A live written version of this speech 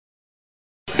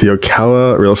the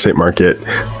Ocala real estate market.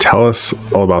 Tell us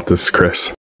all about this,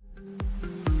 Chris.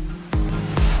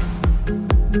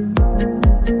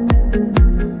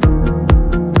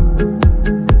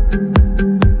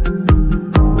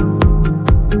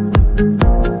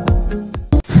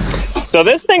 So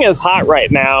this thing is hot right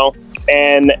now,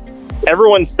 and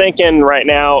everyone's thinking right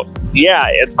now, yeah,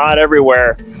 it's hot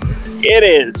everywhere. It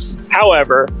is.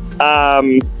 However,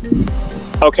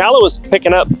 Ocala was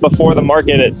picking up before the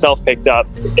market itself picked up.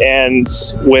 And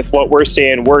with what we're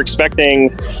seeing, we're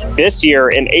expecting this year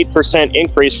an 8%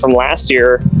 increase from last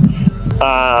year,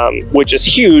 which is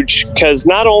huge because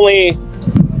not only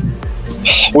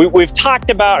we've talked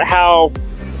about how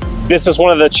this is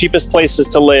one of the cheapest places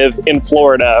to live in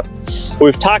Florida.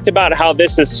 We've talked about how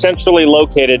this is centrally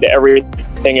located to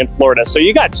everything in Florida. So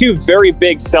you got two very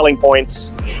big selling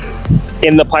points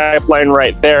in the pipeline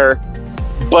right there.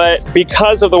 But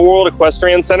because of the World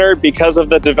Equestrian Center, because of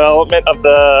the development of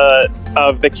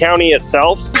the county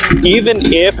itself,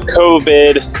 even if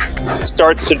COVID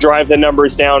starts to drive the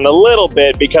numbers down a little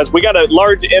bit, because we got a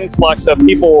large influx of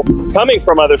people coming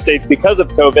from other states because of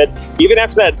COVID, even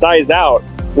after that dies out,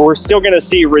 we're still going to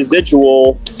see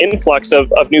residual influx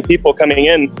of new people coming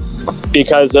in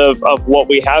because of what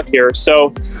we have here.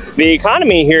 So the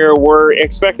economy here, we're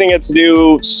expecting it to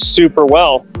do super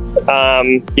well.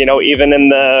 You know, even in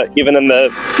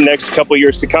the next couple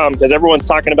years to come, because everyone's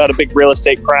talking about a big real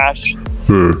estate crash.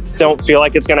 Don't feel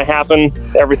like it's going to happen.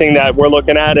 Everything that we're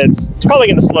looking at, it's probably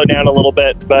going to slow down a little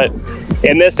bit, but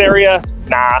in this area,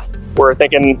 nah, we're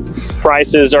thinking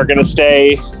prices are going to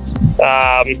stay,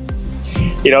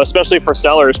 you know, especially for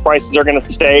sellers, prices are going to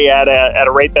stay at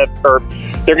a rate that, or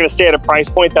they're going to stay at a price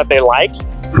point that they like.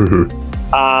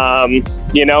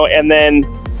 You know, and then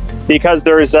because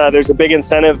there's a big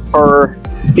incentive for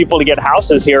people to get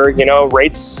houses here, you know,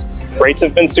 rates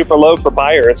have been super low for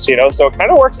buyers, you know, so it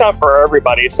kind of works out for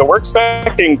everybody. So we're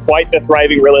expecting quite the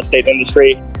thriving real estate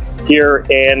industry here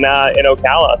in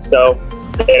Ocala. So,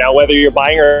 you know, whether you're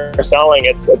buying or selling,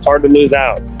 it's hard to lose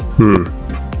out.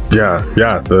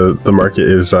 Yeah, the market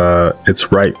is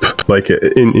it's ripe, like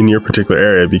in your particular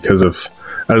area, because of,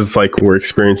 as like we're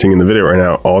experiencing in the video right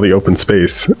now, all the open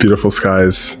space, beautiful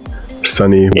skies,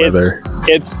 sunny weather.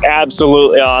 It's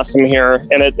absolutely awesome here,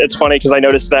 and it's funny because I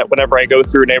noticed that whenever I go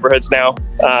through neighborhoods now,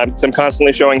 so I'm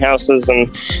constantly showing houses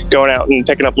and going out and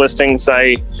picking up listings.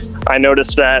 I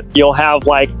noticed that you'll have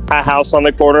like a house on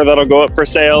the corner that'll go up for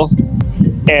sale,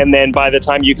 and then by the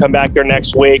time you come back there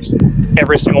next week,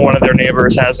 every single one of their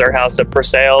neighbors has their house up for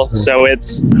sale. So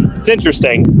it's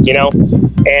interesting, you know,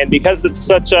 and because it's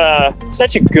such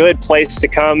a good place to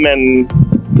come and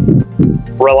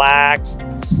relax,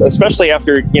 especially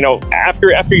after, you know,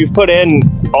 after you've put in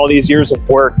all these years of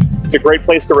work. It's a great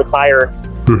place to retire.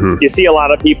 You see a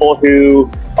lot of people who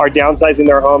are downsizing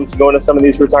their homes, going to some of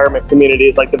these retirement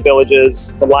communities like the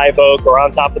Villages, the Live Oak, or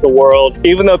On Top of the World.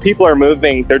 Even though people are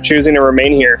moving, they're choosing to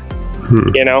remain here.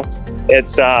 You know,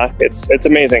 it's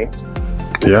amazing.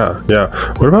 Yeah.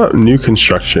 What about new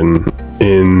construction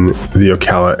in the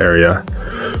Ocala area?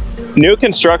 New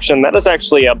construction, that is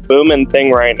actually a booming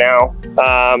thing right now.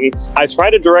 I try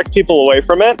to direct people away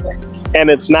from it, and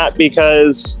it's not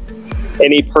because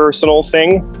any personal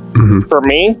thing for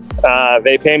me.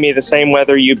 They pay me the same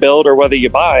whether you build or whether you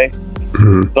buy,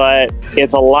 but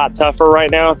it's a lot tougher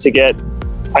right now to get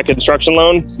a construction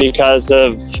loan because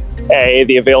of A,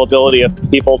 the availability of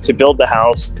people to build the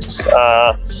house,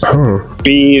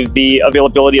 B, the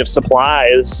availability of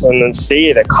supplies, and then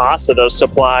C, the cost of those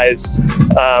supplies.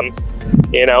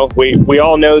 You know, we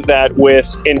all know that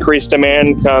with increased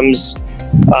demand comes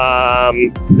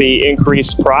the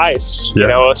increased price, you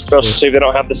know, especially if they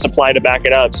don't have the supply to back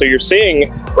it up. So you're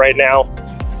seeing right now,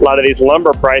 a lot of these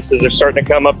lumber prices are starting to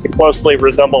come up to closely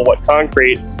resemble what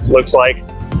concrete looks like.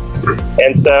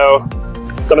 And so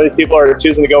some of these people are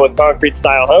choosing to go with concrete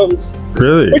style homes.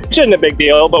 Really? Which isn't a big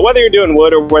deal, but whether you're doing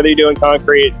wood or whether you're doing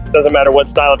concrete, doesn't matter what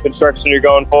style of construction you're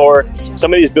going for.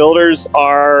 Some of these builders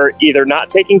are either not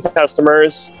taking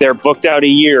customers, they're booked out a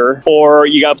year, or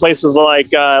you got places like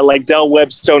Del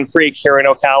Webstone Creek here in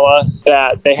Ocala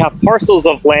that they have parcels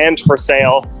of land for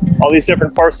sale, all these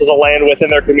different parcels of land within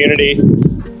their community.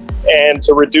 And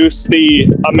to reduce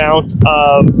the amount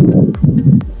of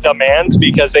demand,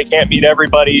 because they can't meet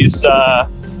everybody's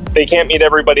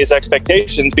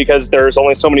expectations because there's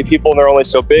only so many people and they're only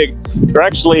so big, they're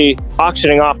actually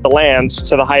auctioning off the land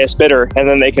to the highest bidder, and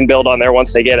then they can build on there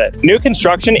once they get it. New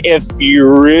construction, if you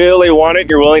really want it,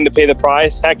 you're willing to pay the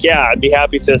price, heck yeah, I'd be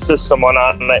happy to assist someone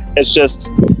on it. It's just,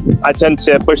 I tend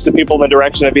to push the people in the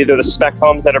direction of either the spec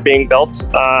homes that are being built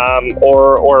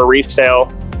or a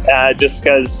resale. just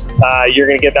because you're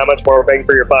going to get that much more bang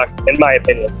for your buck, in my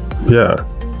opinion. Yeah,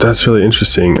 that's really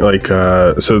interesting. Like,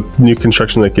 so new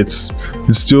construction, like it's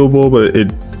doable, but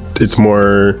it's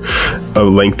more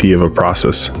lengthy of a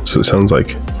process. So it sounds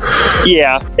like.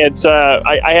 Yeah, it's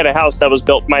I had a house that was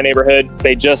built in my neighborhood.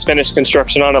 They just finished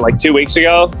construction on it like 2 weeks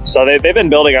ago. So they've been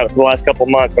building on it for the last couple of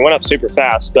months. It went up super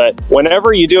fast. But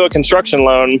whenever you do a construction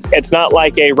loan, it's not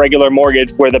like a regular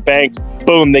mortgage where the bank,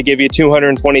 boom, they give you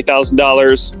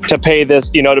 $220,000 to pay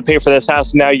this, to pay for this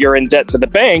house. And now you're in debt to the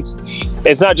bank.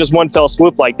 It's not just one fell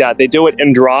swoop like that. They do it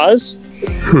in draws.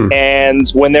 And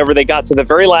whenever they got to the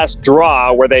very last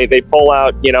draw where they pull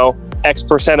out,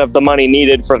 X% of the money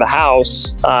needed for the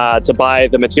house to buy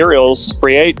the materials,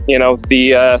 create,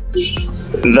 the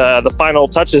final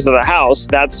touches of the house,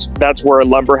 that's where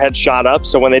lumber had shot up.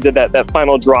 So when they did that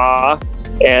final draw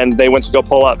and they went to go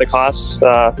pull out the costs,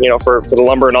 for the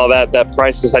lumber and all that,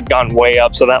 prices had gone way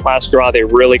up. So that last draw, they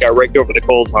really got raked over the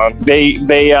coals on. They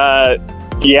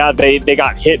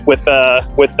got hit with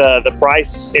the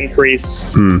price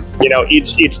increase.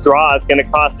 Each draw is going to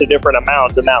cost a different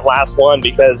amount, and that last one,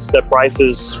 because the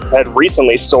prices had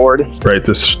recently soared. Right,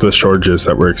 the shortages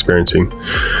that we're experiencing.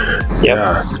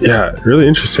 Yep. Yeah, really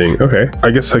interesting. Okay,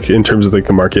 I guess like in terms of like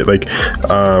the market, like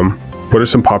what are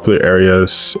some popular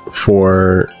areas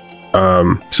for?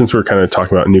 Since we're kind of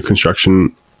talking about new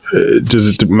construction, does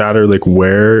it matter like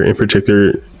where in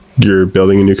particular you're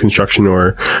building a new construction,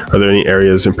 or are there any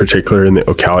areas in particular in the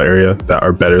Ocala area that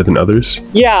are better than others?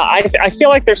 Yeah, I feel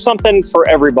like there's something for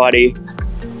everybody.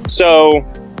 So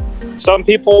some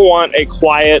people want a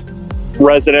quiet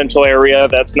residential area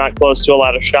that's not close to a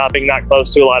lot of shopping, not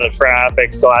close to a lot of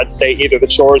traffic. So I'd say either the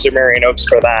Shores or Marion Oaks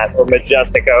for that, or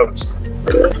Majestic Oaks,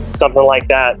 something like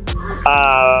that,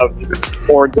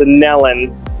 or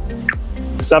Denellen.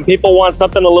 Some people want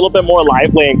something a little bit more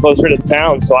lively and closer to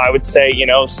town. So I would say,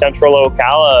 Central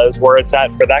Ocala is where it's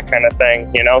at for that kind of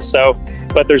thing, So,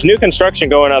 but there's new construction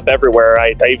going up everywhere.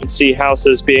 I even see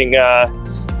houses being torn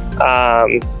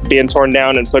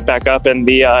down and put back up in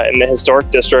the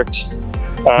historic district.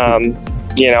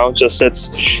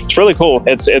 It's really cool.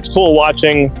 It's cool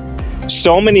watching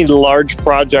so many large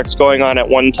projects going on at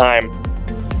one time.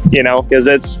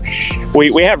 Because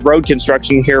we have road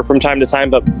construction here from time to time,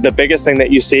 but the biggest thing that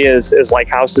you see is like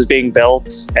houses being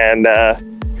built, and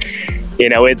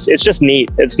it's just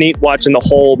neat. It's neat watching the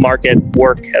whole market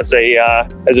work as a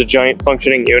giant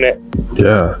functioning unit.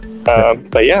 Yeah.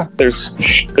 But yeah, there's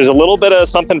a little bit of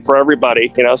something for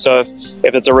everybody, So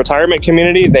if it's a retirement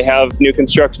community, they have new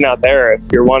construction out there. If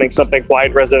you're wanting something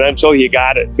quiet residential, you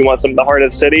got it. If you want something in the heart of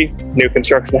the city, new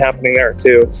construction happening there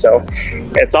too. So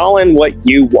it's all in what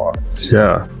you want.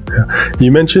 Yeah.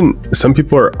 You mentioned some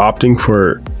people are opting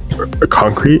for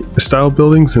concrete style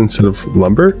buildings instead of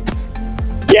lumber.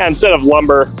 Yeah, instead of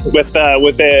lumber, with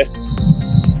the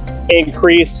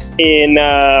increase in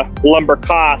lumber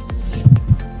costs,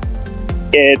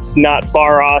 it's not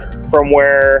far off from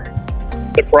where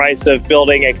the price of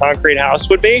building a concrete house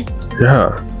would be.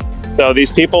 Yeah. So these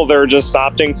people, they're just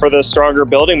opting for the stronger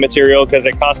building material because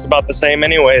it costs about the same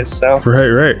anyways. So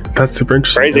right. That's super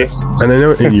interesting. Crazy. And I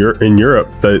know in Europe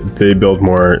that they build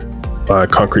more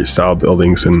concrete style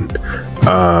buildings, and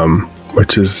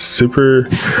which is super.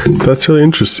 That's really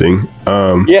interesting.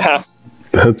 Yeah.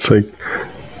 That's like.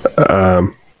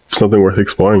 Something worth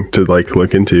exploring to like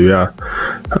look into. Yeah.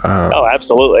 Oh,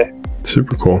 absolutely.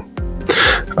 Super cool.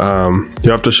 You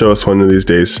have to show us one of these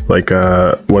days, like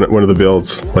one of the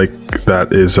builds like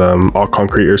that is all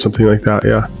concrete or something like that.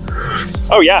 Yeah.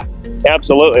 Oh yeah,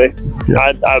 absolutely.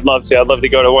 Yeah. I'd love to. I'd love to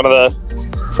go to one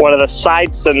of the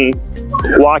sites and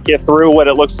walk you through what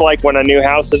it looks like when a new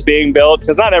house is being built,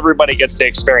 because not everybody gets to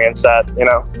experience that,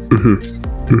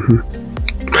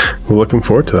 We're looking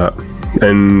forward to that.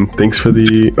 And thanks for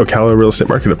the Ocala real estate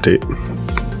market update.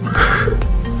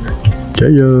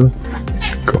 Yeah.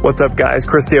 Cool. What's up, guys?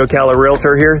 Chris the Ocala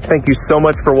Realtor here. Thank you so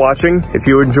much for watching. If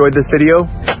you enjoyed this video,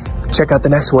 check out the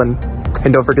next one.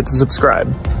 And don't forget to subscribe.